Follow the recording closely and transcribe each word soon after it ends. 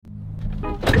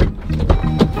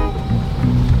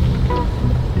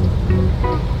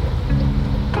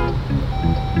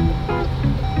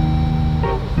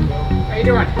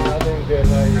doing? I'm doing good.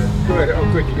 How are you? Good.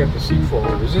 Oh, good. You got the seat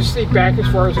forward. Is this seat back as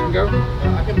far as it can go?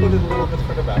 I can put it a little bit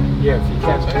further back. Yeah, if you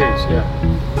can, please. Yeah.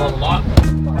 Not a lot.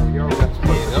 Oh, yo, that's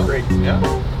perfect. Great. Yeah.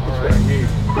 That's what I need.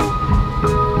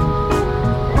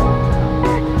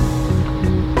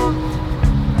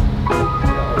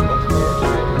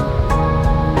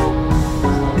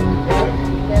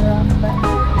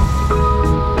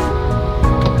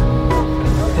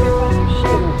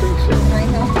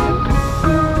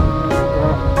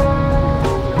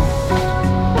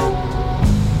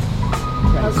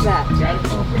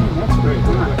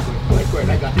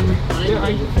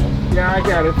 Yeah, I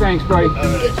got it. Thanks, buddy. Get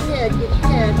your head.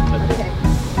 Okay.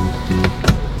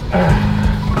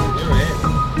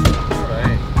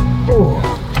 Oh.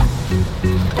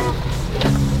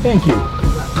 Thank you.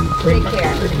 Take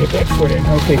care. We're gonna get that foot in.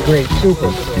 Okay, great.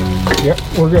 Super. Yep,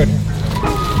 we're good.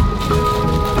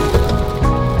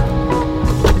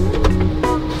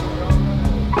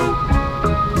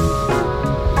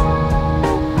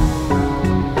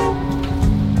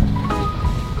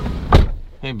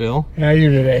 Hey Bill. How are you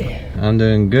today? I'm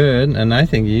doing good, and I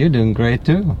think you're doing great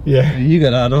too. Yeah. You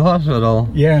got out of hospital.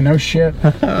 Yeah, no shit.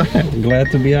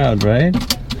 Glad to be out, right?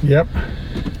 Yep.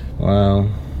 Wow.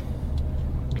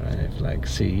 Drive, like,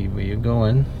 see where you're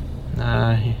going.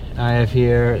 I have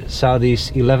here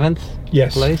Southeast 11th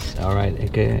Yes. place. All right,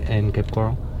 okay, in Cape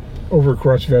Coral. Over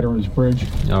across Veterans Bridge.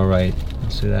 All right,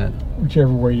 let's do that.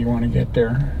 Whichever way you want to get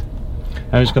there.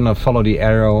 I'm just gonna follow the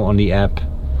arrow on the app.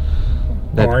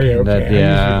 Oh, are you? Okay.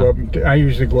 Yeah. I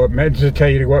usually go up. Does it tell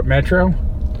you to go up Metro?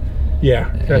 Yeah,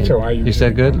 that's how I usually Is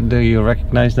that good? Do you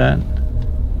recognize that?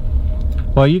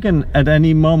 Well, you can at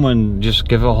any moment just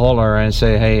give a holler and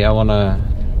say, "Hey, I wanna."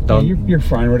 Don't. Yeah, you're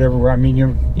fine. Whatever. I mean,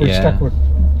 we're Yeah. stuck with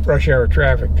rush hour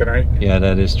traffic tonight. Yeah,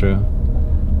 that is true.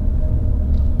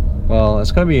 Well,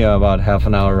 it's gonna be about half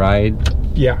an hour ride,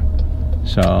 Yeah.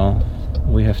 so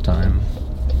we have time.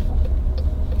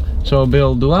 So,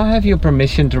 Bill, do I have your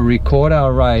permission to record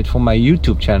our ride for my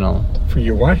YouTube channel? For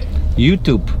your what?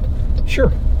 YouTube.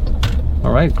 Sure.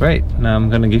 All right, great. Now I'm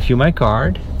gonna give you my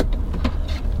card.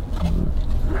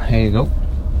 Here you go.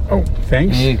 Oh,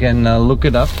 thanks. You can look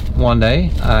it up one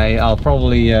day. I'll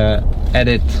probably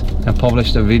edit and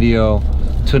publish the video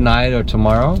tonight or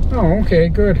tomorrow. Oh, okay,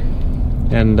 good.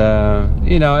 And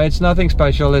you know, it's nothing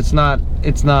special. It's not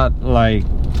like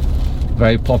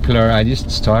very popular. I just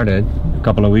started a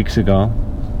couple of weeks ago,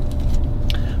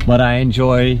 but I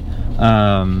enjoy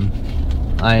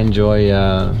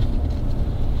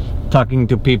talking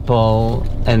to people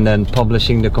and then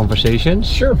publishing the conversations.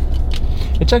 Sure.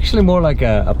 It's actually more like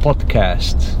a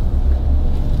podcast,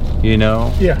 you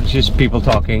know? Yeah. It's just people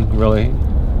talking, really.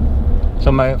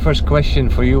 So my first question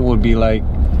for you would be like,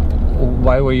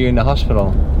 why were you in the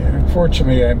hospital? Yeah,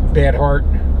 unfortunately, I had a bad heart.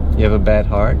 You have a bad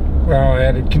heart? Well, I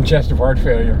had a congestive heart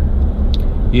failure.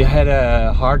 You had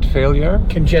a heart failure?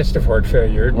 Congestive heart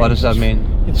failure. What does that mean?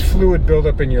 It's fluid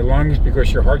buildup in your lungs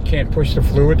because your heart can't push the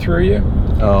fluid through you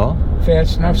Oh,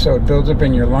 fast enough, so it builds up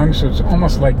in your lungs. So it's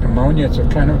almost like pneumonia. It's a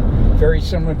kind of very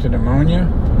similar to pneumonia.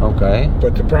 okay.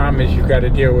 But the problem is you've got to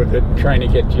deal with it, trying to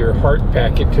get your heart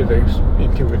back into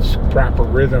its proper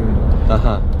rhythm.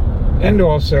 Uh-huh. And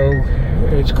also,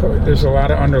 there's a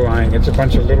lot of underlying. It's a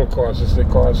bunch of little causes that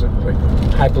cause it, like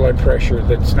high blood pressure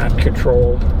that's not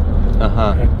controlled.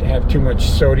 Uh-huh. Have too much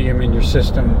sodium in your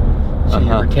system, so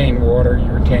you retain water,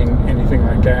 you retain anything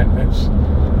like that. And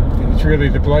it's really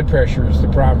the blood pressure is the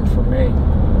problem for me.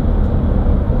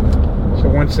 So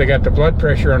once they got the blood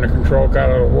pressure under control, got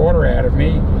all the water out of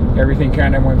me, everything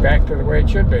kind of went back to the way it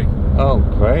should be. Oh,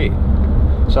 great.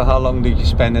 So how long did you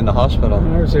spend in the hospital?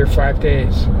 I was there 5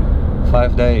 days.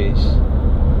 5 days.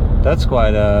 That's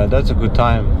that's a good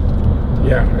time.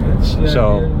 Yeah, it's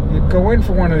So you go in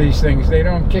for one of these things. They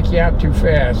don't kick you out too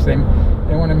fast. They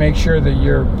want to make sure that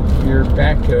you're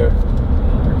back to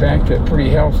pretty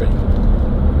healthy.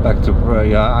 back to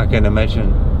yeah, I can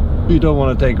imagine. You don't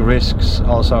want to take risks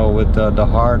also with the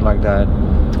heart like that.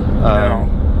 No.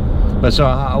 But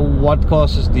so what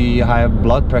causes the high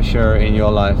blood pressure in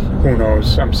your life? Who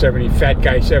knows? I'm fat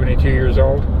guy, 72 years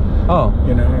old. Oh,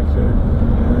 You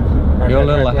know, you're a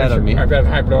little ahead of me. I've had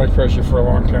high blood pressure for a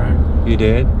long time. You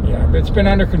did? Yeah, but it's been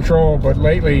under control. But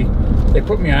lately, they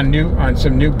put me on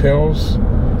some new pills,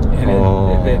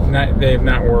 and they've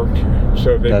not worked.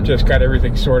 So they've just got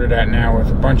everything sorted out now with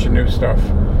a bunch of new stuff.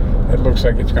 It looks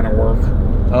like it's going to work.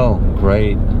 Oh,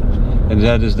 great. And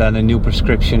that is then a new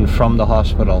prescription from the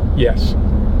hospital? Yes.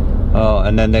 Oh,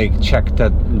 and then they checked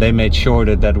that, they made sure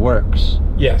that works?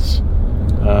 Yes.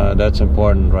 That's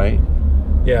important, right?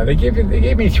 Yeah, they gave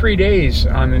me 3 days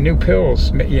on the new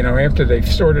pills. You know, after they've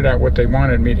sorted out what they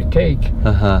wanted me to take,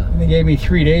 they gave me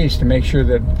 3 days to make sure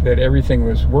that everything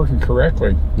was working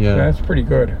correctly. Yeah, so that's pretty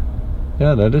good.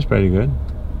 Yeah, that is pretty good,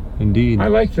 indeed. I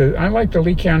like the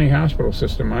Lee County hospital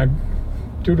system. I'm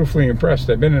dutifully impressed.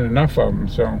 I've been in enough of them,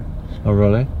 so. Oh,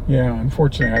 really? Yeah,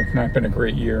 unfortunately, I've not been a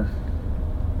great year.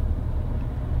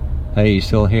 Hey, you're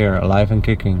still here, alive and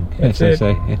kicking, That's as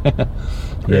they it. say.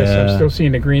 Yes, Yeah. I'm still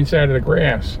seeing the green side of the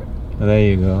grass. There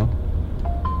you go.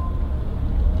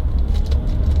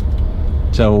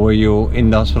 So were you in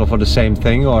the hospital for the same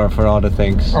thing or for other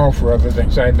things? Oh, for other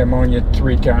things. I had pneumonia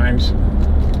 3 times.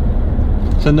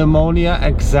 So pneumonia,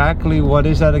 exactly what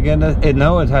is that again? I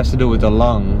know it has to do with the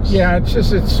lungs. Yeah,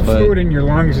 it's fluid in your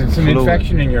lungs. It's an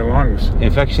infection in your lungs.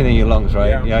 Infection in your lungs,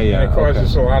 right? Yeah. And it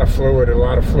causes a lot of fluid, a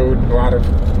lot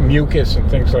of mucus and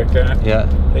things like that. Yeah.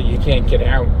 That you can't get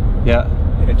out. Yeah.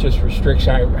 And it just restricts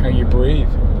how you breathe.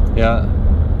 Yeah.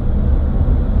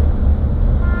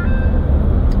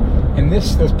 And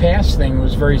this past thing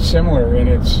was very similar in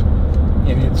its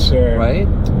right?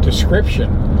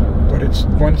 description. But it's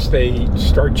once they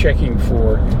start checking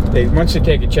once they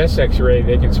take a chest X-ray,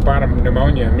 they can spot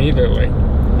pneumonia immediately.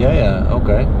 Yeah,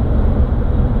 okay.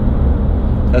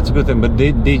 That's a good thing. But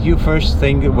did you first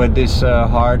think with this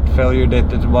heart failure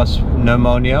that it was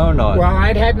pneumonia or not? Well,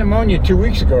 I'd had pneumonia 2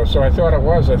 weeks ago, so I thought it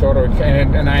was. I thought it would,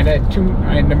 and I had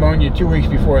pneumonia 2 weeks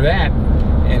before that,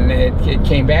 and it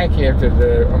came back after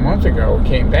a month ago. It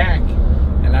came back,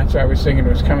 and that's why I was thinking it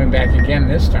was coming back again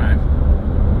this time.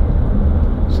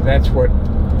 So that's what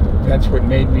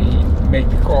made me make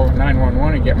the call to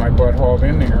 911 and get my butt hauled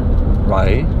in there.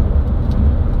 Right.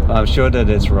 I'm sure that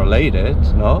it's related,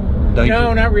 no?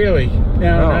 No, not really.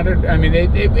 No, I mean,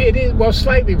 it is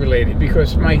slightly related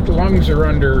because my lungs are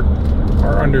under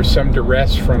some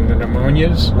duress from the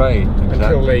pneumonias. Right.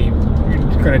 Until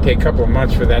it's going to take a couple of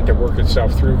months for that to work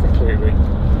itself through completely.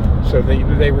 So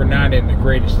they were not in the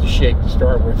greatest shape to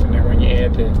start with, and then when you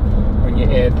add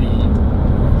the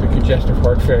congestive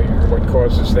heart failure, what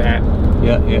causes that?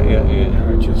 Yeah. You know,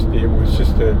 it was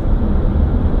just a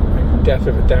death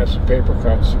of 1,000 paper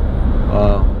cuts.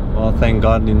 Well, thank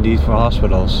God indeed for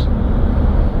hospitals.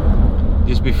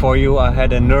 Just before you, I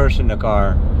had a nurse in the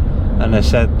car, and I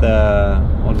said,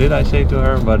 what did I say to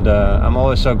her? But I'm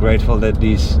always so grateful that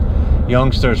these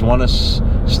youngsters want to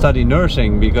study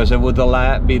nursing, because it would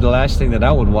be the last thing that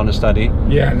I would want to study.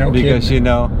 Yeah, no kidding. Because, you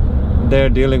know, they're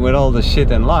dealing with all the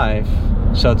shit in life,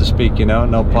 so to speak, you know,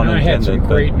 no pun intended. I had some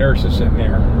great nurses in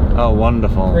there. Oh,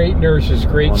 wonderful. Great nurses,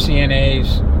 great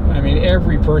CNAs. I mean,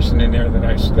 every person in there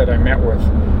that I met with,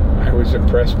 I was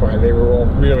impressed by. They were all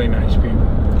really nice people.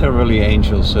 They're really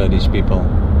angels, these people.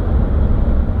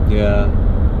 Yeah.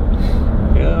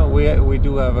 Yeah, we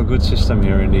do have a good system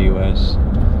here in the US.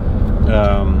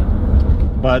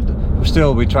 But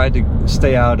still, we try to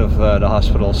stay out of the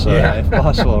hospitals if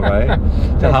possible, right?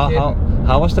 So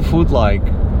how was the food like?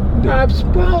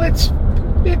 Well, it's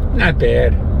not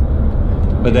bad.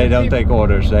 But they don't take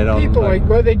orders. They don't.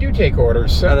 Well, they do take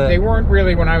orders. They weren't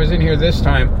really when I was in here this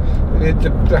time.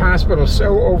 The hospital's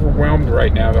so overwhelmed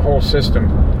right now. The whole system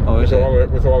with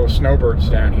all the snowbirds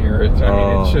down here. It's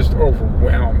just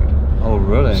overwhelmed. Oh,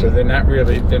 really? So they're not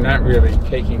really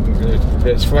taking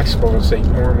as flexible as they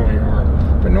normally are.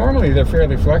 But normally they're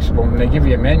fairly flexible, and they give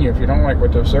you a menu. If you don't like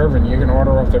what they're serving, you can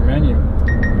order off their menu.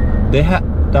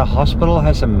 The hospital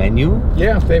has a menu?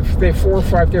 Yeah, they've 4 or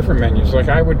 5 different menus. Like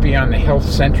I would be on the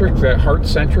the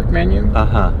heart-centric menu.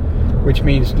 Which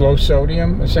means low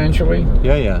sodium, essentially.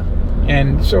 Yeah.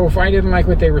 And so if I didn't like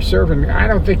what they were serving, I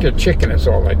don't think their chicken is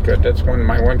all that good. That's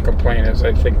my one complaint is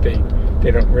I think they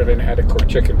don't really know how to cook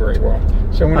chicken very well.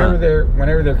 So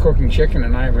whenever they're cooking chicken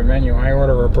and I have a menu, I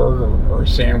order a burger or a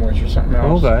sandwich or something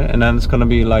else. Okay, and then it's gonna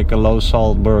be like a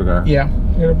low-salt burger. Yeah,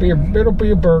 it'll be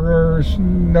a burger,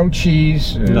 no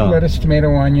cheese, lettuce,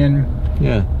 tomato, onion.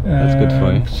 Yeah, that's good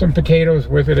for you. Some potatoes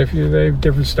with it if they have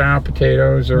different style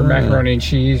potatoes or macaroni and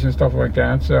cheese and stuff like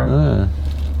that. So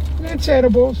it's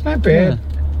edible. It's not bad.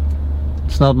 Yeah.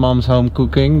 It's not mom's home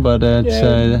cooking, but it's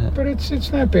but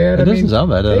it's not bad. It doesn't sound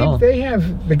bad at all. They have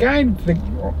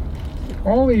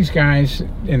all these guys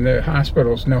in the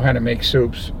hospitals know how to make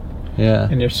soups. Yeah.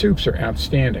 And their soups are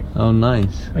outstanding. Oh,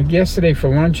 nice. Like yesterday for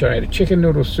lunch, I had a chicken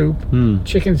noodle soup,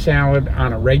 chicken salad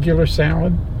on a regular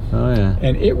salad. Oh, yeah.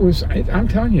 And it was, I'm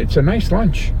telling you, it's a nice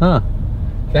lunch. Huh.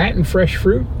 That and fresh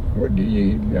fruit.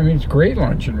 It's great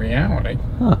lunch in reality.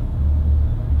 Huh.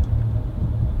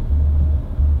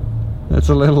 That's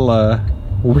a little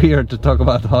weird to talk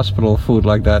about hospital food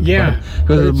like that. Yeah,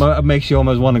 because it makes you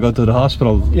almost want to go to the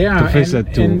hospital to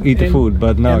visit, eat the food,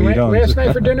 but no, you don't. Last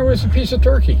night for dinner was a piece of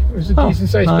turkey. It was a decent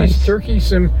sized piece of turkey,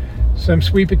 some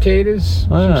sweet potatoes,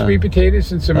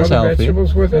 and some That's other healthy.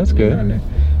 vegetables with it. That's good.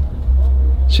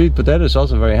 Sweet potato is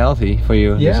also very healthy for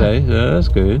you, you say. Yeah, that's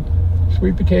good.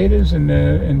 Sweet potatoes and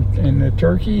the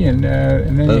turkey, and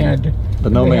then they had.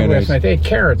 But no mayonnaise. Last night they had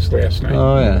carrots last night.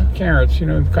 Oh yeah. Carrots,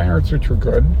 carrots which were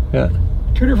good. Yeah.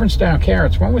 2 different style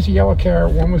carrots. One was a yellow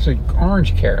carrot, one was an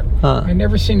orange carrot. I'd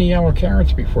never seen the yellow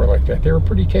carrots before like that. They were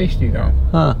pretty tasty though.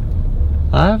 Huh.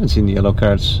 I haven't seen the yellow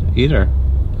carrots either.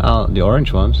 Oh, the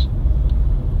orange ones.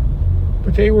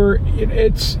 But they were.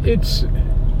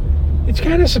 It's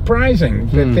kind of surprising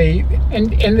that they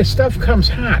and the stuff comes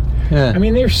hot. Yeah. I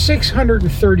mean, there's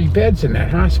 630 beds in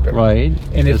that hospital. Right.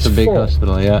 And it's a big full.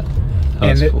 hospital, yeah. Oh,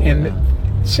 And it's full,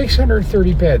 yeah.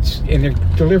 630 beds, and they're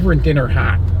delivering dinner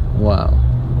hot. Wow.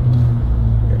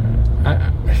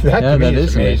 That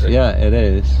is amazing. Yeah, it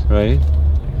is, right?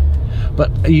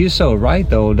 But you're so right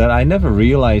though that I never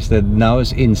realized that now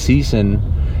it's in season.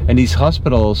 And these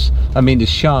hospitals, I mean the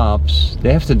shops,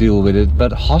 they have to deal with it,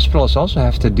 but hospitals also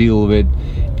have to deal with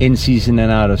in season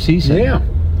and out of season. Yeah.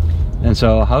 And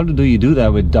so how do you do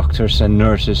that with doctors and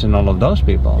nurses and all of those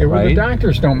people, Yeah, well, right? the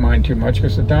doctors don't mind too much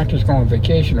because the doctors go on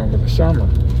vacation over the summer.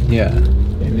 Yeah.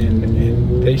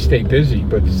 And they stay busy,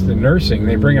 but it's the nursing,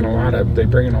 they bring in a lot of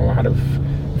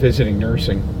visiting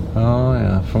nursing. Oh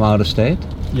yeah, from out of state?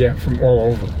 Yeah, from all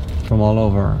over. From all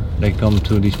over. They come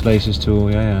to these places too,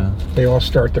 yeah. They all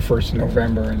start the 1st of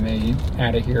November and they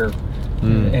out of here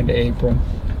end of April.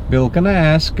 Bill, can I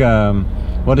ask,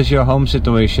 what is your home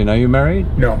situation? Are you married?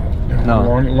 No.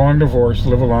 Long divorce,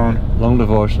 live alone. Long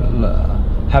divorce,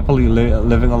 happily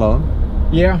living alone?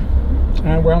 Yeah.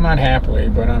 Well, not happily,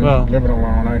 but I'm living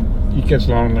alone. It gets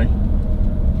lonely.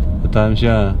 At times,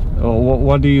 yeah.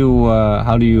 What do you,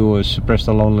 how do you suppress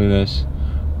the loneliness?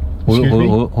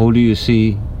 Who do you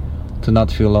see to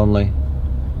not feel lonely?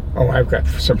 Oh, I've got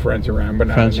some friends around, but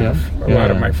not enough. A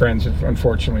lot of my friends have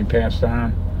unfortunately passed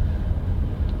on.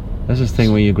 That's the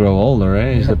thing when you grow older,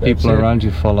 eh? Is the people around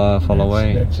you fall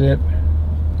away. That's it.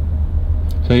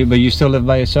 So, but you still live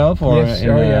by yourself, or? Yes.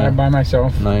 Yeah, by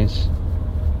myself. Nice.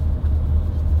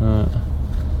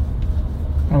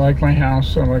 I like my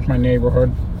house. I like my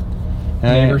neighborhood.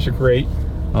 Neighbors are great.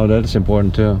 Oh, that's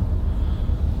important too.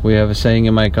 We have a saying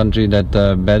in my country that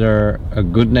better a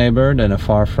good neighbor than a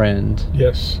far friend.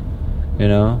 Yes. You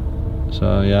know?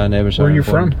 So yeah, neighbors are Where are you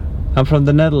important. from? I'm from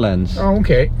the Netherlands. Oh,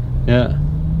 okay. Yeah.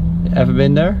 Ever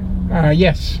been there?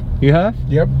 Yes. You have?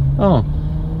 Yep. Oh.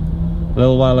 A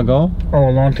little while ago? Oh,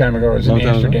 a long time ago. It was in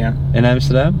Amsterdam. In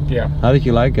Amsterdam? Yeah. How did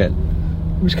you like it?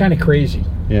 It was kind of crazy.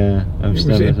 Yeah.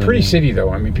 Amsterdam It was a pretty city though.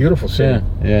 I mean, beautiful city.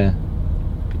 Yeah.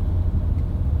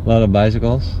 A lot of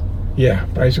bicycles? Yeah,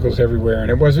 bicycles everywhere, and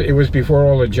it was before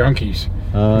all the junkies,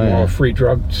 all the free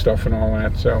drug stuff and all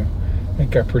that. So it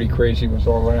got pretty crazy with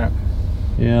all that.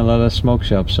 Yeah, a lot of smoke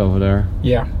shops over there.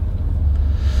 Yeah.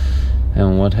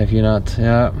 And what have you not?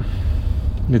 Yeah.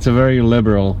 It's a very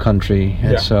liberal country,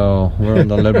 and so we're on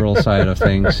the liberal side of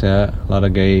things. Yeah, a lot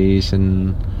of gays,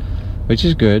 and which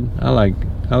is good. I like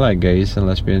gays and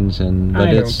lesbians, and but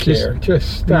I it's don't care.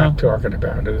 Just stop talking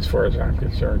about it, as far as I'm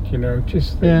concerned.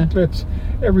 Just let's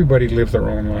everybody live their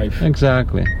own life.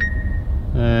 Exactly.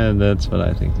 That's what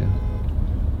I think too.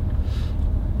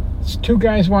 Two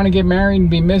guys want to get married and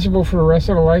be miserable for the rest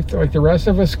of their life, like the rest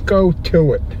of us. Go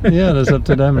to it. Yeah, that's up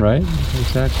to them, right?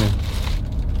 Exactly.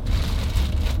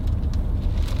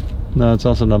 No, it's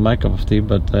also not my cup of tea,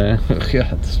 but yeah,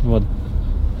 it's what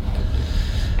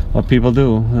people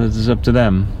do. It's up to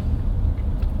them.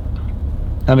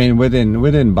 I mean,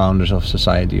 within boundaries of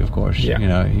society, of course. Yeah. You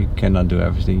know, you cannot do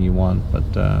everything you want, but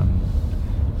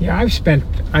yeah,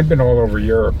 I've been all over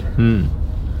Europe.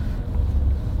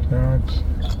 So it's,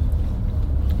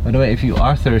 by the way, if you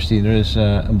are thirsty, there is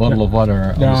a bottle of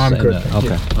water. No, I'm good.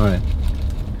 Okay, all right.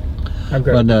 I've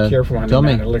got to be careful on the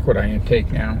amount of liquid I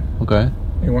intake now. Okay.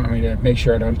 They want me to make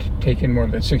sure I don't take in more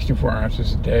than 64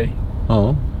 ounces a day.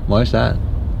 Oh, why is that?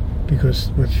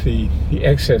 Because with the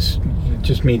excess, it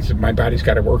just means that my body's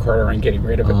got to work harder on getting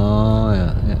rid of it. Oh,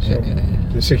 yeah.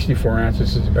 The 64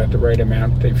 ounces is about the right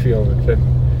amount. They feel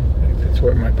that's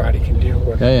what my body can deal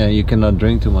with. Yeah, you cannot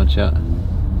drink too much, yeah.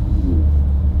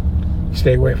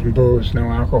 Stay away from booze,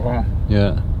 no alcohol.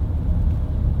 Yeah.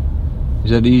 Is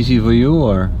that easy for you,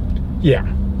 or?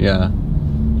 Yeah. Yeah.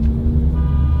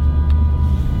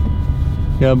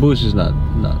 Yeah, booze is not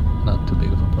too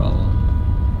big of a problem.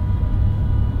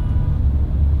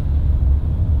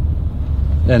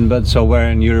 But so where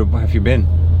in Europe have you been?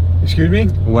 Excuse me?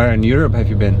 Where in Europe have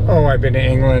you been? Oh, I've been to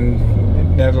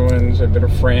England, Netherlands, I've been to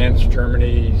France,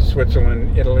 Germany,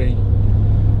 Switzerland, Italy.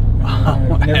 I've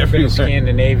never been everywhere. to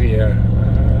Scandinavia.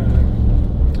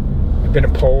 I've been to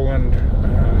Poland.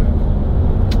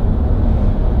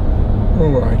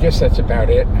 I guess that's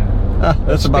about it.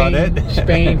 That's about it.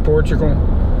 Spain, Portugal.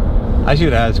 I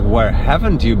should ask, where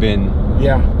haven't you been?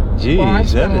 Yeah. Jeez, Well, I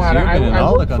spent a lot. you've been in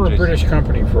all the worked for a countries. British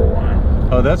company for a while.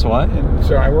 Oh, that's why? And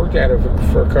so I worked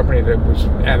for a company that was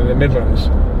out of the Midlands.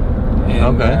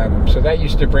 And, Okay. so that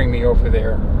used to bring me over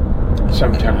there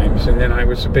sometimes. And then I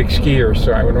was a big skier,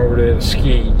 so I went over there to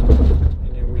ski.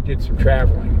 And then we did some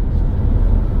traveling.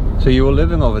 So you were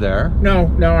living over there?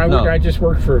 No, I just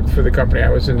worked for the company. I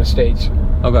was in the States.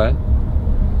 Okay.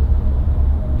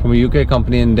 From a UK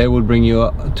company, and they would bring you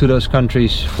to those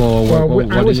countries for Well,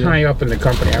 what I was do you- high up in the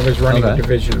company. I was running a Okay.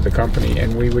 division of the company,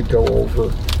 and we would go over.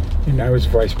 And I was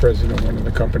vice president of one of the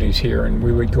companies here, and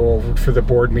we would go over for the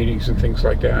board meetings and things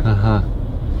like that. Uh-huh.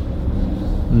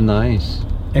 Nice.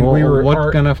 And we were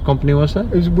what kind of company was that?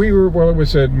 It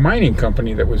was a mining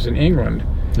company that was in England,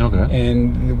 Okay.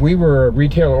 and we were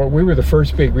the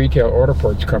first big retail auto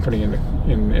parts company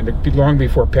long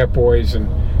before Pep Boys and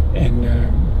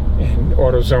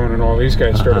AutoZone and all these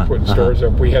guys started putting stores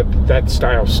up. We had that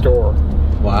style store.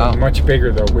 Wow. Much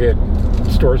bigger though. We had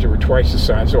stores that were twice the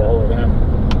size of all of them.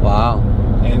 Wow.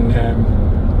 And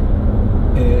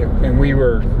we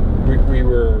were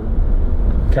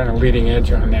kind of leading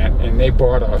edge on that, and they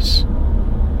bought us.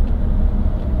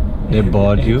 They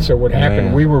bought And you? So what happened?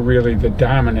 Yeah. We were really the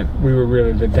dominant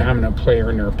player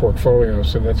in their portfolio.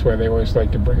 So that's why they always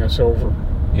like to bring us over.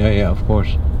 Yeah, of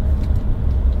course.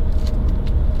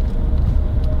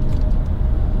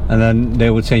 And then they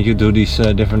would send you to these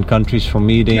different countries for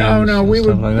meetings. No, and we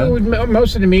stuff would, like that?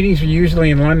 most of the meetings were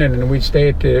usually in London, and we'd stay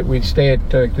at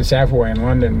the Savoy in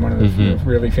London, one of the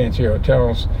really fancy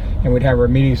hotels, and we'd have our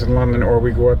meetings in London, or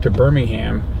we'd go up to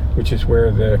Birmingham, which is where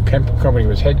the company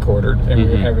was headquartered, and we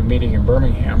would have a meeting in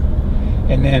Birmingham.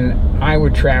 And then I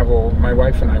would travel, my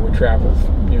wife and I would travel,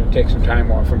 take some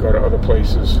time off and go to other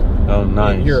places. Oh,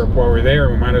 nice. In Europe. While we're there,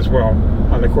 we might as well,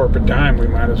 on the corporate dime, we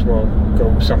might as well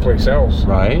go someplace else.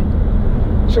 Right.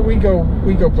 So we go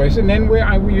places, and then we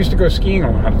used to go skiing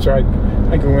a lot. So I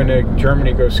go into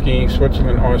Germany, go skiing,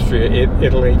 Switzerland, Austria,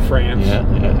 Italy, France. Yeah.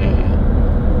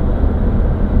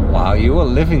 Wow, you were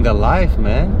living the life,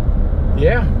 man.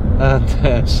 Yeah.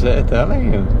 That's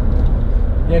telling you.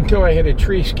 Yeah, until I hit a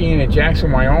tree skiing in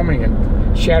Jackson, Wyoming,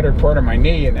 and shattered part of my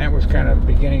knee, and that was kind of the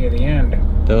beginning of the end.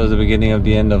 That was the beginning of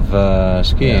the end of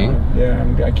skiing. Yeah,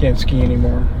 I can't ski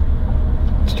anymore.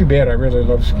 It's too bad. I really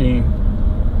love skiing.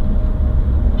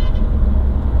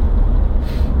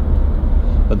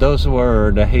 But those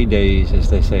were the heydays, as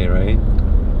they say, right?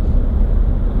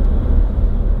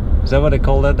 Is that what they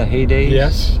call that, the heydays?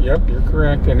 Yes, yep, you're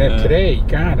correct. And then today,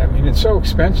 God, I mean, it's so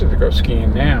expensive to go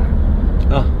skiing now.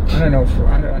 Oh. I don't know.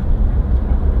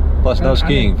 Plus no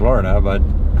skiing in Florida, but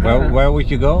where would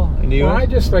you go in the Well, US? I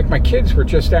just, like, my kids were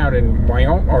just out in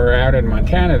Wyoming, or out in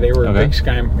Montana. They were Big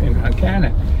Sky in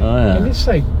Montana. Oh, yeah. And it's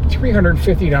like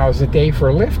 $350 a day for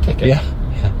a lift ticket. Yeah.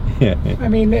 I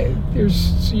mean,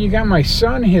 so you got my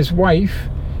son, his wife,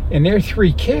 and their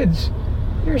 3 kids.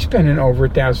 They're spending over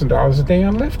 $1,000 a day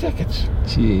on lift tickets.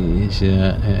 Jeez,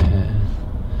 yeah.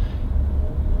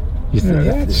 Is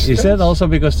That's that also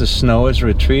because the snow is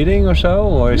retreating or so,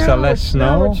 or is there less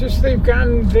snow? No, it's just they've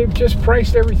just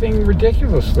priced everything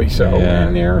ridiculously so, Yeah,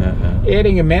 and they're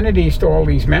adding amenities to all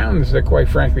these mountains that, quite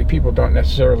frankly, people don't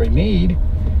necessarily need,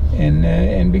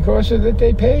 and because of that,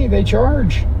 they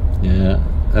charge. Yeah,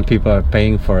 and people are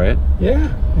paying for it.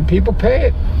 Yeah, and people pay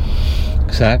it.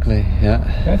 Exactly. Yeah.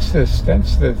 That's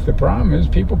the problem is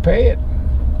people pay it.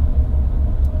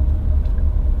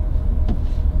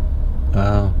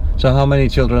 Wow. So how many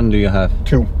children do you have?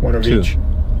 2, one of each.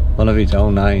 One of each.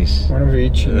 Oh, nice. One of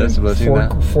each. That's a blessing.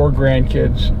 4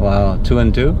 grandkids. Wow. 2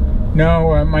 and 2?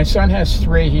 No, my son has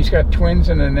 3. He's got twins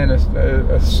and then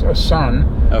a son.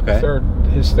 Okay.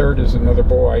 His third is another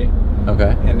boy.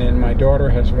 Okay. And then my daughter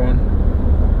has 1.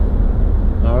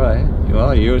 All right.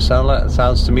 Well, you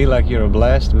sounds to me like you're a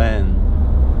blessed man.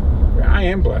 I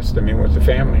am blessed. I mean, with the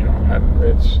family and all that.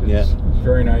 It's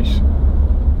very nice.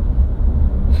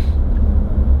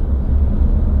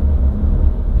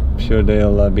 Sure,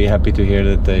 they'll be happy to hear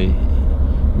that they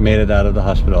made it out of the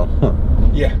hospital.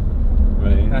 Yeah.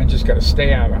 Right. I just got to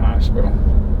stay out of the hospital.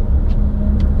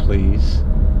 Please.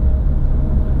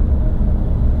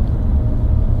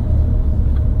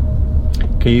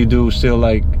 Can you do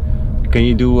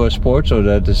sports, or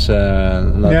that is not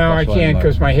No, I possible can't anymore?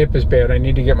 because my hip is bad. I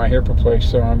need to get my hip replaced,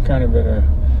 so I'm kind of at a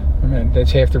I mean,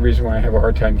 that's half the reason why I have a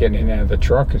hard time getting in and out of the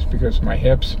truck is because of my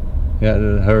hips. Yeah,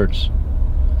 it hurts.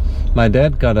 My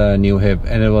dad got a new hip,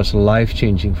 and it was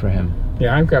life-changing for him.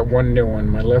 Yeah, I've got one new one.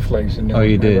 My left leg's a new one.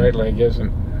 You My did? right leg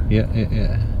isn't.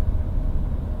 Yeah.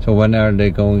 So when are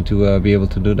they going to be able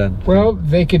to do that? Well,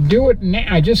 they could do it now.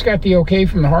 I just got the okay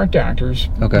from the heart doctors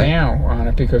now on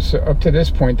it, because up to this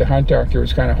point the heart doctor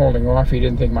was kind of holding off. He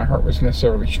didn't think my heart was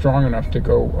necessarily strong enough to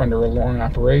go under a long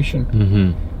operation.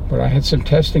 Mm-hmm. But I had some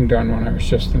testing done when I was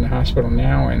just in the hospital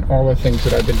now, and all the things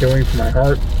that I've been doing for my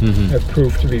heart have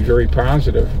proved to be very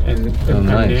positive. And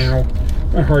nice. Now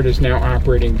my heart is now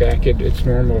operating back at its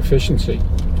normal efficiency.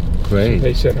 Great. So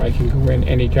they said I can go in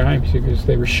anytime, because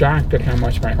they were shocked at how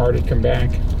much my heart had come back.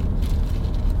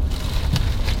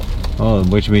 Oh,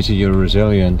 which means that you're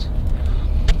resilient.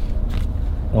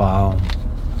 Wow.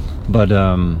 But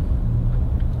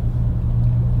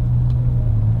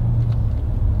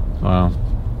wow.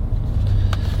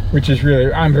 Which is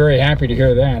really, I'm very happy to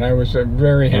hear that. I was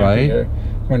very happy Right.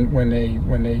 when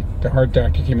the heart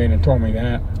doctor came in and told me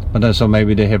that. But then, so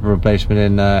maybe the hip replacement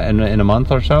in a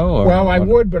month or so? Or Well, I what?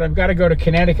 would, but I've got to go to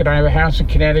Connecticut. I have a house in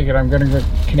Connecticut. I'm going to go to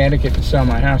Connecticut to sell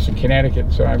my house in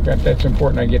Connecticut. So that's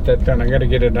important. I get that done. I got to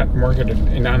get it marketed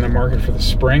and on the market for the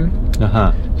spring.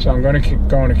 Uh-huh. So I'm going to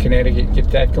go into Connecticut, get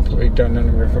that completely done. Then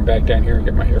I'm going to come back down here and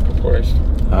get my hip replaced.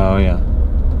 Oh, yeah.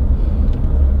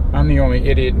 I'm the only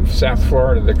idiot in South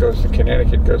Florida that goes to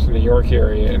Connecticut, goes to the New York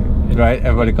area in Right,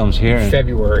 everybody comes here. in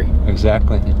February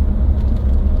Exactly.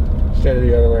 instead of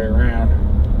the other way around.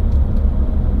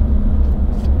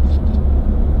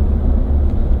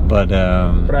 But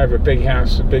I have a big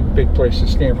house, a big place in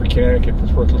Stamford, Connecticut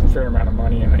that's worth a fair amount of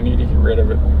money, and I need to get rid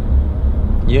of it.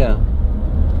 yeah.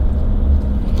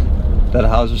 That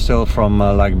house is still from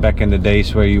like back in the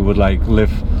days where you would like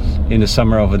live in the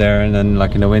summer over there and then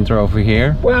like in the winter over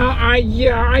here. Well,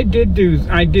 I did do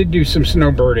some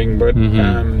snowbirding, but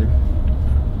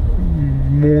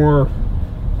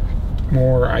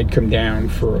more I'd come down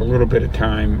for a little bit of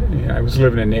time. Yeah, I was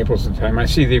living in Naples at the time. I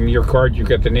see in your card you've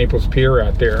got the Naples Pier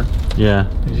out there. Yeah.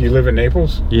 Did you live in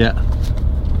Naples? Yeah.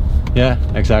 Yeah,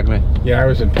 exactly. Yeah, I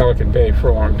was in Pelican Bay for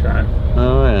a long time.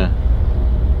 Oh yeah.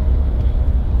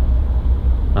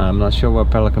 I'm not sure where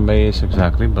Pelican Bay is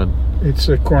exactly, but It's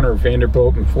the corner of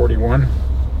Vanderbilt and 41.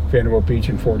 Vanderbilt Beach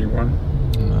and 41.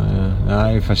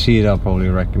 if I see it, I'll probably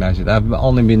recognize it. I've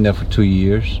only been there for 2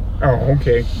 years. Oh,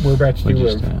 okay. Whereabouts do you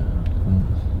Just, live?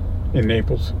 In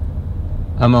Naples.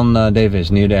 I'm on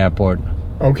Davis, near the airport.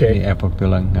 Okay. The airport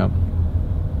building, yeah.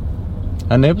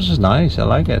 And Naples is nice, I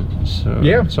like it. It's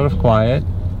sort of quiet.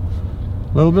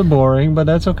 A little bit boring, but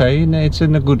that's okay. It's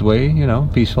in a good way, you know,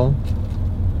 peaceful.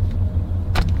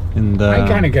 And I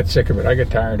kind of got sick of it. I got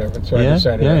tired of it, so I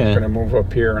decided I was yeah. going to move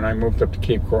up here, and I moved up to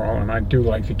Cape Coral, and I do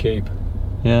like the Cape.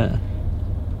 Yeah.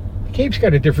 The Cape's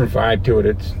got a different vibe to it.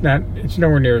 It's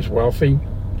nowhere near as wealthy.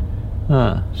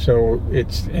 Huh. So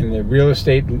and the real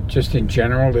estate just in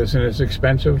general isn't as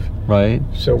expensive. Right.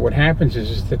 So what happens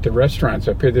is that the restaurants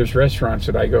up here, there's restaurants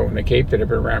that I go in the Cape that have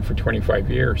been around for 25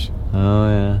 years. Oh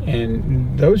yeah.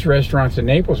 And those restaurants in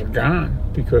Naples are gone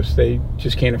because they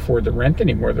just can't afford the rent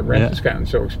anymore. The rent has gotten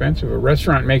so expensive. A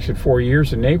restaurant makes it 4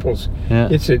 years in Naples. Yeah.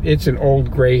 It's an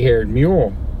old gray-haired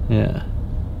mule. Yeah.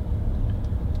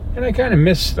 And I kind of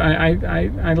miss.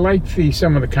 I like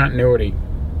some of the continuity.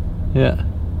 Yeah.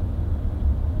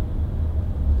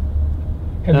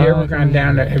 Have you ever gone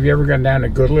down to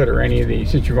Goodlet or any of these,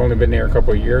 since you've only been there a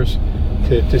couple of years,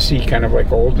 to see kind of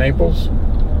like old Naples?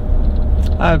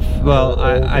 I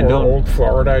don't. Old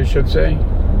Florida, I should say.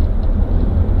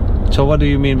 So what do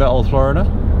you mean by old Florida?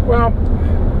 Well,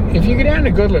 if you go down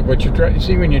to Goodlet, what you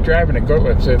see when you're driving to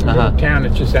Goodlet, it's a little town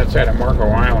that's just outside of Marco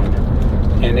Island.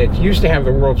 And it used to have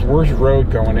the world's worst road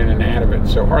going in and out of it,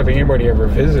 so hardly anybody ever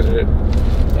visited it.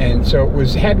 And so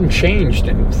it hadn't changed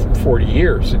in 40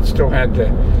 years. It still had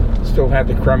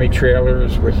the crummy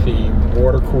trailers with the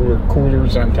water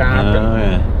coolers on top,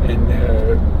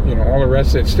 and all the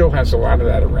rest. It still has a lot of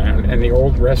that around. And the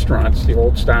old restaurants, the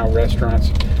old style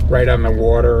restaurants, right on the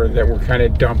water that were kind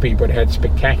of dumpy but had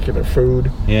spectacular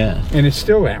food. Yeah. And it's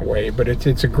still that way, but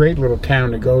it's a great little town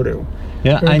to go to.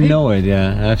 Yeah, I know it.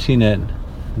 Yeah, I've seen it.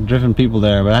 Driven people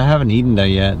there, but I haven't eaten there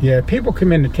yet. Yeah, people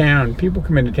come into town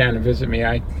to visit me.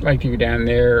 I like to go down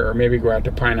there, or maybe go out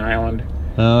to Pine Island.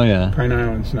 Oh yeah, Pine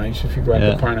Island's nice if you go out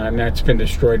to Pine Island. That's been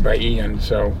destroyed by Ian,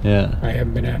 so I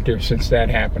haven't been out there since that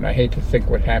happened. I hate to think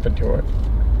what happened to it.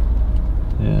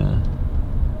 Yeah.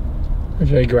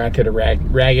 Usually go out to the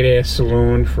ragged ass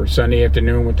saloon for Sunday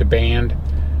afternoon with the band.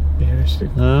 Yeah,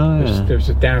 there's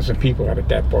 1,000 people out at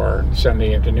that bar on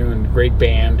Sunday afternoon. Great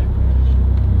band.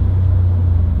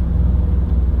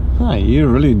 Huh. Ah, you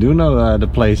really do know the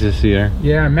places here.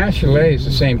 Yeah, Machelet is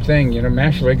the same thing. You know,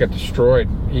 Machelet got destroyed,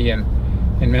 Ian.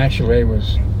 And Machelet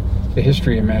was, the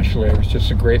history of Machelet was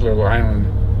just a great little island.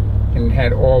 And it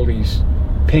had all these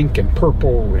pink and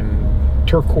purple and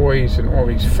turquoise and all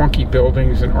these funky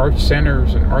buildings and art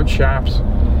centers and art shops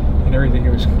and everything.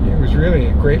 It was really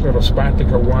a great little spot to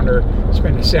go wander,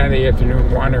 spend a Saturday afternoon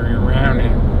wandering around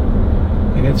in.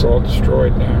 And it's all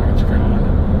destroyed now. It's gone.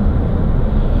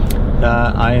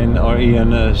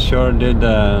 Ian sure did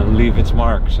leave its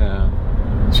marks.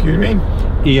 Excuse me?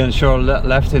 Ian sure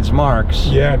left its marks.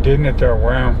 Yeah, didn't it though?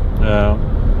 Wow.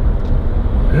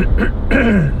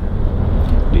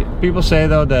 People say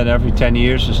though that every 10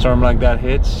 years a storm like that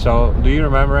hits. So do you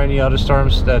remember any other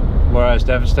storms that were as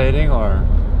devastating, or?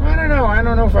 I don't know. I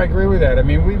don't know if I agree with that. I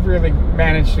mean, we've really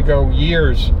managed to go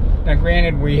years. Now,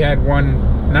 granted, we had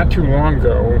one not too long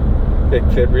ago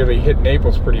that really hit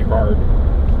Naples pretty hard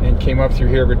and came up through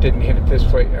here, but didn't hit it this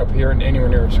place up here and anywhere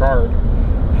near as hard.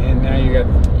 And now you got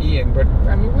Ian. But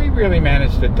I mean, we really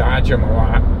managed to dodge them a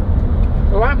lot.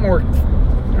 A lot more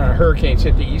hurricanes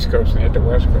hit the East Coast than hit the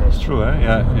West Coast. True, eh?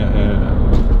 Yeah.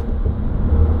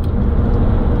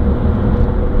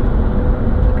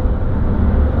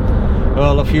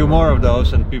 Well, a few more of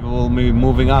those and people will be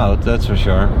moving out, that's for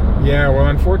sure. Yeah, well,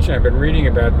 unfortunately, I've been reading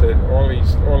about all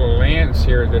the lands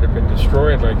here that have been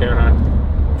destroyed, like out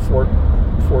on Fort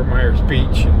Myers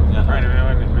Beach and Pine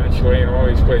Island and Machelet and all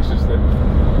these places. That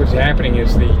what's happening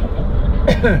is the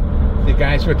the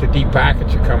guys with the deep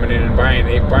pockets are coming in and buying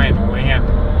the land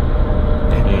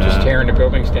and just tearing the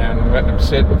buildings down and letting them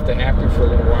sit if they have to for a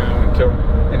little while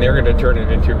and they're going to turn it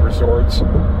into resorts,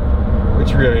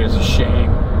 which really is a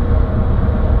shame.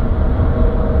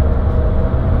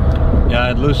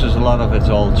 Yeah, it loses a lot of its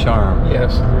old charm.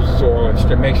 Yes, it loses all.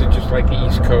 It makes it just like the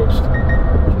East Coast.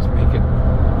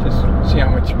 Just see how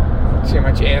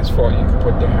much asphalt you can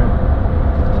put down.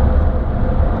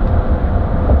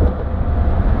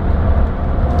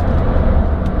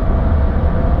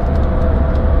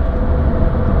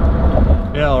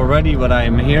 Yeah, already what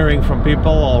I'm hearing from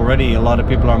people, already a lot of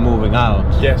people are moving out.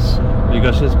 Yes.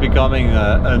 Because it's becoming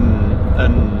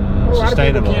unsustainable. A lot of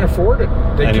people can't afford it.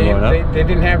 They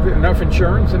didn't have enough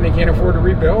insurance and they can't afford to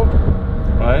rebuild.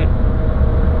 Right.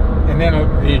 And then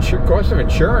the cost of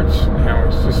insurance now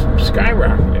is just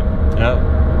skyrocketing. Yeah.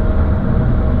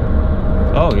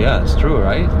 Oh yeah, it's true,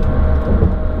 right?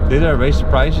 Did they raise the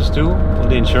prices too? On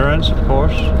the insurance, of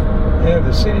course. Yeah,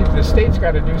 the state's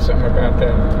got to do something about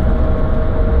that.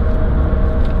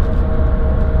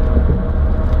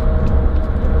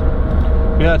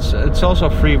 Yeah, it's also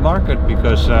a free market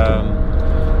because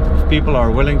if people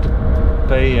are willing to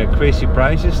pay crazy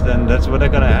prices, then that's what they're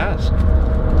gonna ask.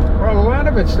 Well, a lot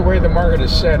of it's the way the market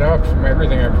is set up from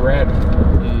everything I've read.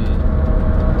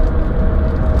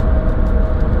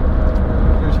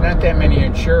 There's not that many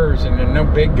insurers and there are no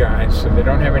big guys, so they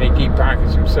don't have any deep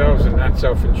pockets themselves and not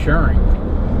self-insuring.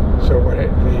 So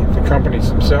the companies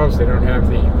themselves, they don't have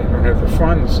the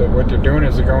funds. So what they're doing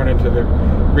is they're going into the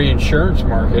reinsurance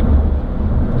market.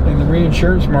 And the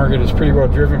reinsurance market is pretty well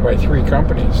driven by three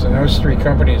companies, and those three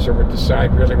companies are what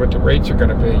decide really what the rates are going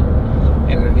to be.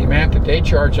 And the amount that they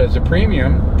charge as a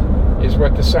premium is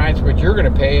what decides what you're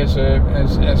going to pay as a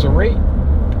rate.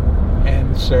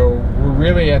 And so we're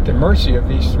really at the mercy of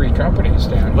these three companies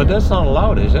down here. But that's not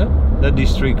allowed, is it? That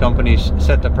these three companies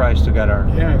set the price together.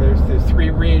 Yeah, there's the three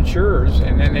reinsurers,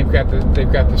 and then they've got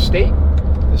the state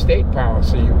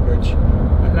policy, which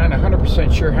I'm not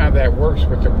 100% sure how that works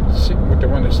with the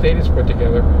one the state has put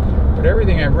together. But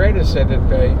everything I've read has said that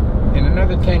in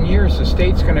another 10 years, the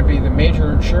state's going to be the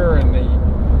major insurer in the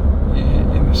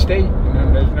state.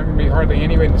 And there's not going to be hardly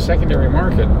anybody in the secondary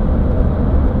market.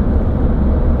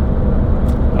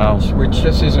 Wow. Which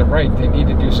just isn't right. They need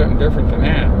to do something different than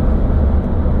that.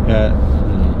 Yeah.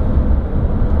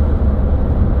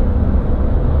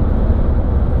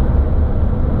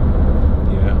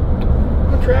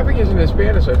 Traffic isn't as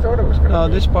bad as I thought it was going to be. No,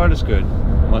 this part is good.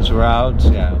 Once we're out,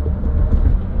 yeah.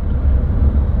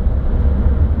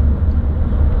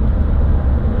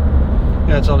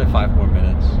 Yeah, it's only 5 more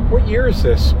minutes. What year is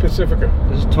this, Pacifica?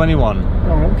 This is 21.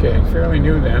 Oh, okay. Fairly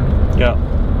new then. Yeah.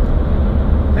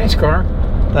 Nice car.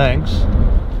 Thanks.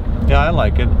 Yeah, I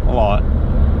like it a lot.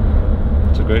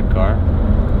 It's a great car.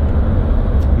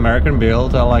 American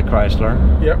build. I like Chrysler.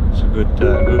 Yep. It's a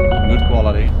good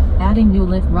quality. Adding new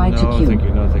lift right to queue. No, thank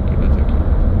you. No, thank you.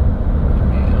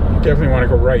 Yeah. You definitely want to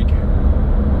go right.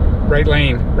 Right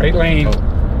lane. Right lane. Oh.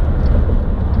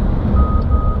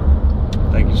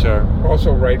 Thank you, sir.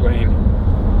 Also right lane.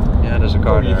 Yeah, there's a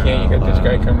car you there. can't. You got this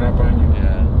guy coming up on you.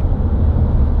 Yeah.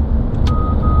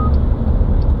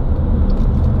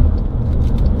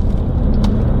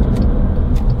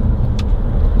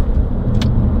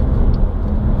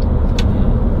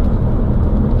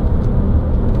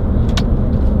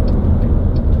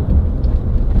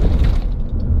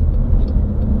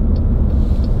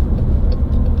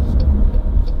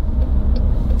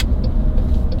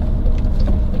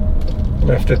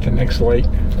 left at the next light.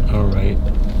 All right.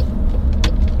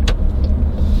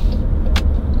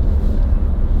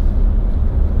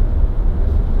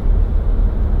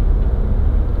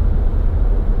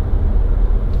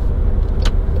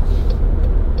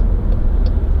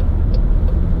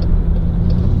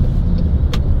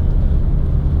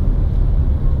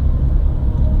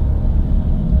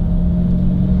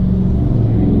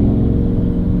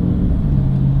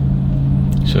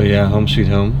 So yeah, home sweet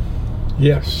home.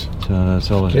 Yes. So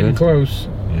that's always Getting good. close.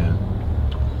 Yeah.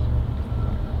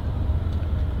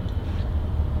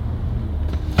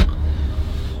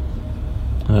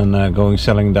 And going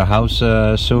selling the house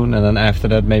soon, and then after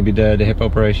that maybe the hip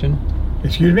operation.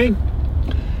 Excuse me?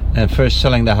 And first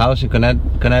selling the house in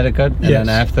Connecticut, and Yes. then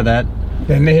after that,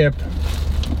 Then the hip.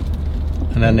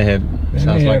 and then the hip. Then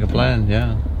Sounds the like hip. a plan,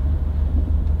 yeah.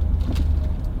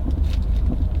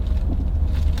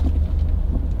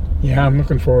 Yeah, I'm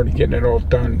looking forward to getting it all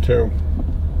done too.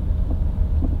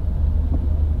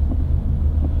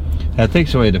 That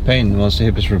takes away the pain once the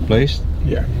hip is replaced.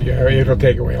 Yeah, it'll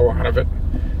take away a lot of it.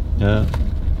 Yeah.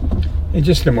 And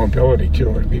just the mobility too.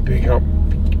 It'd be a big help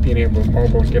being able to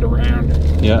mobile and get around.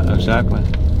 Yeah, exactly.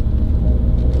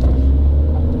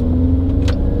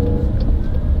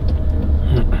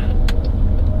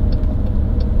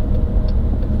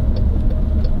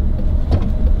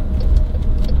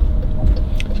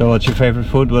 So what's your favorite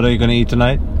food? What are you gonna eat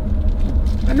tonight?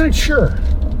 I'm not sure.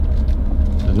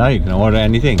 Now you can order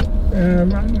anything.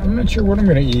 I'm not sure what I'm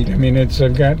going to eat. I mean, I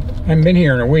haven't been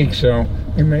here in a week, so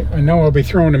I know I'll be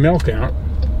throwing the milk out.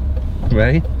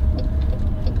 Right?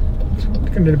 It's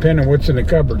going to depend on what's in the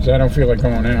cupboards. I don't feel like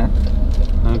going out.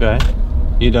 Okay.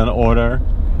 You don't order?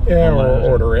 Yeah, Online. or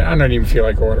order it. I don't even feel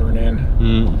like ordering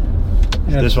in.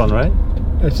 It's this one, right?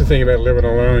 That's the thing about living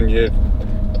alone. You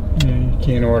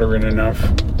can't order in enough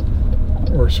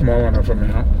or a small enough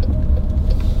amount.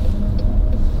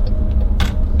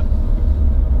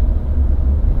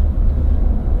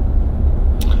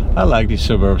 I like these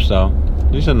suburbs though.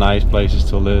 These are nice places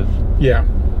to live. Yeah.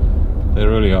 They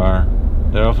really are.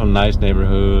 They're often nice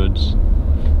neighborhoods.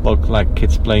 Look like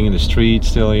kids playing in the street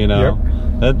still, you know.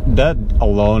 That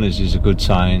alone is just a good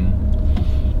sign,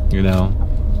 you know.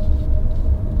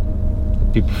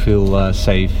 People feel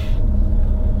safe.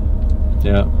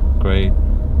 Yeah, great.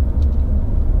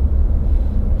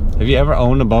 Have you ever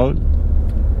owned a boat?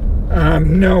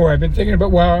 No, I've been thinking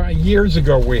about, well, years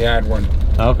ago we had one.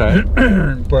 Okay.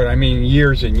 But I mean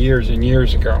years and years and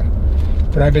years ago.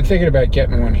 But I've been thinking about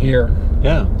getting one here.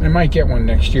 Yeah. I might get one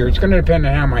next year. It's going to depend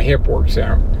on how my hip works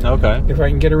out. Okay. If I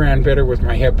can get around better with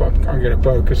my hip, I'm going to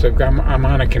boat because I'm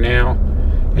on a canal.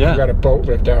 And Yeah. I've got a boat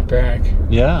lift out back.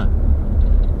 Yeah.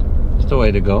 That's the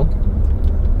way to go.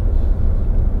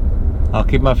 I'll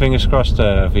keep my fingers crossed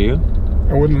for you.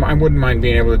 I wouldn't mind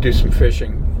being able to do some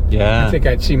fishing. Yeah. I think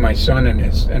I'd see my son and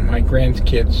my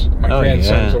grandkids, my Oh,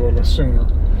 grandsons yeah. a little sooner,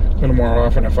 a little more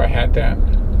often if I had that.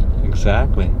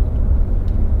 Exactly.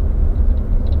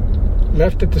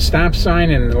 Left at the stop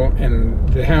sign and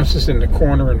the house is in the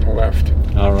corner on the left.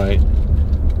 All right.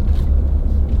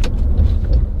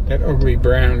 That ugly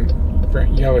brown,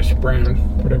 yellowish brown,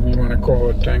 whatever you want to call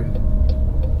it thing.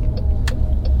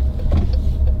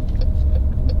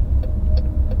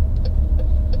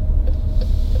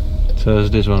 So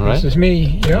is this one, right? This is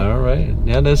me. Yep. All right.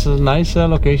 Yeah, this is a nice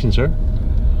location, sir.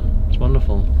 It's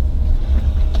wonderful.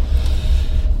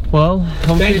 Well,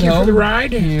 Thank you for the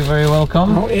ride. You're very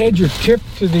welcome. I'll add your tip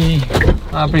to the.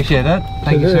 I appreciate that.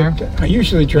 Thank you, sir. I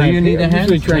usually try. Do you need a hand? I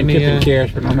usually try and Let me, tip in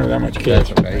cash, but I don't have that much cash.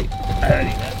 That's okay.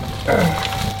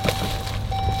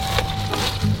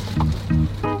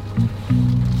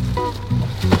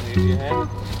 Need your hand?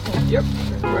 Yep.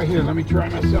 Right here. Let me try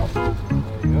myself. There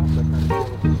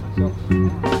you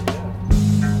go.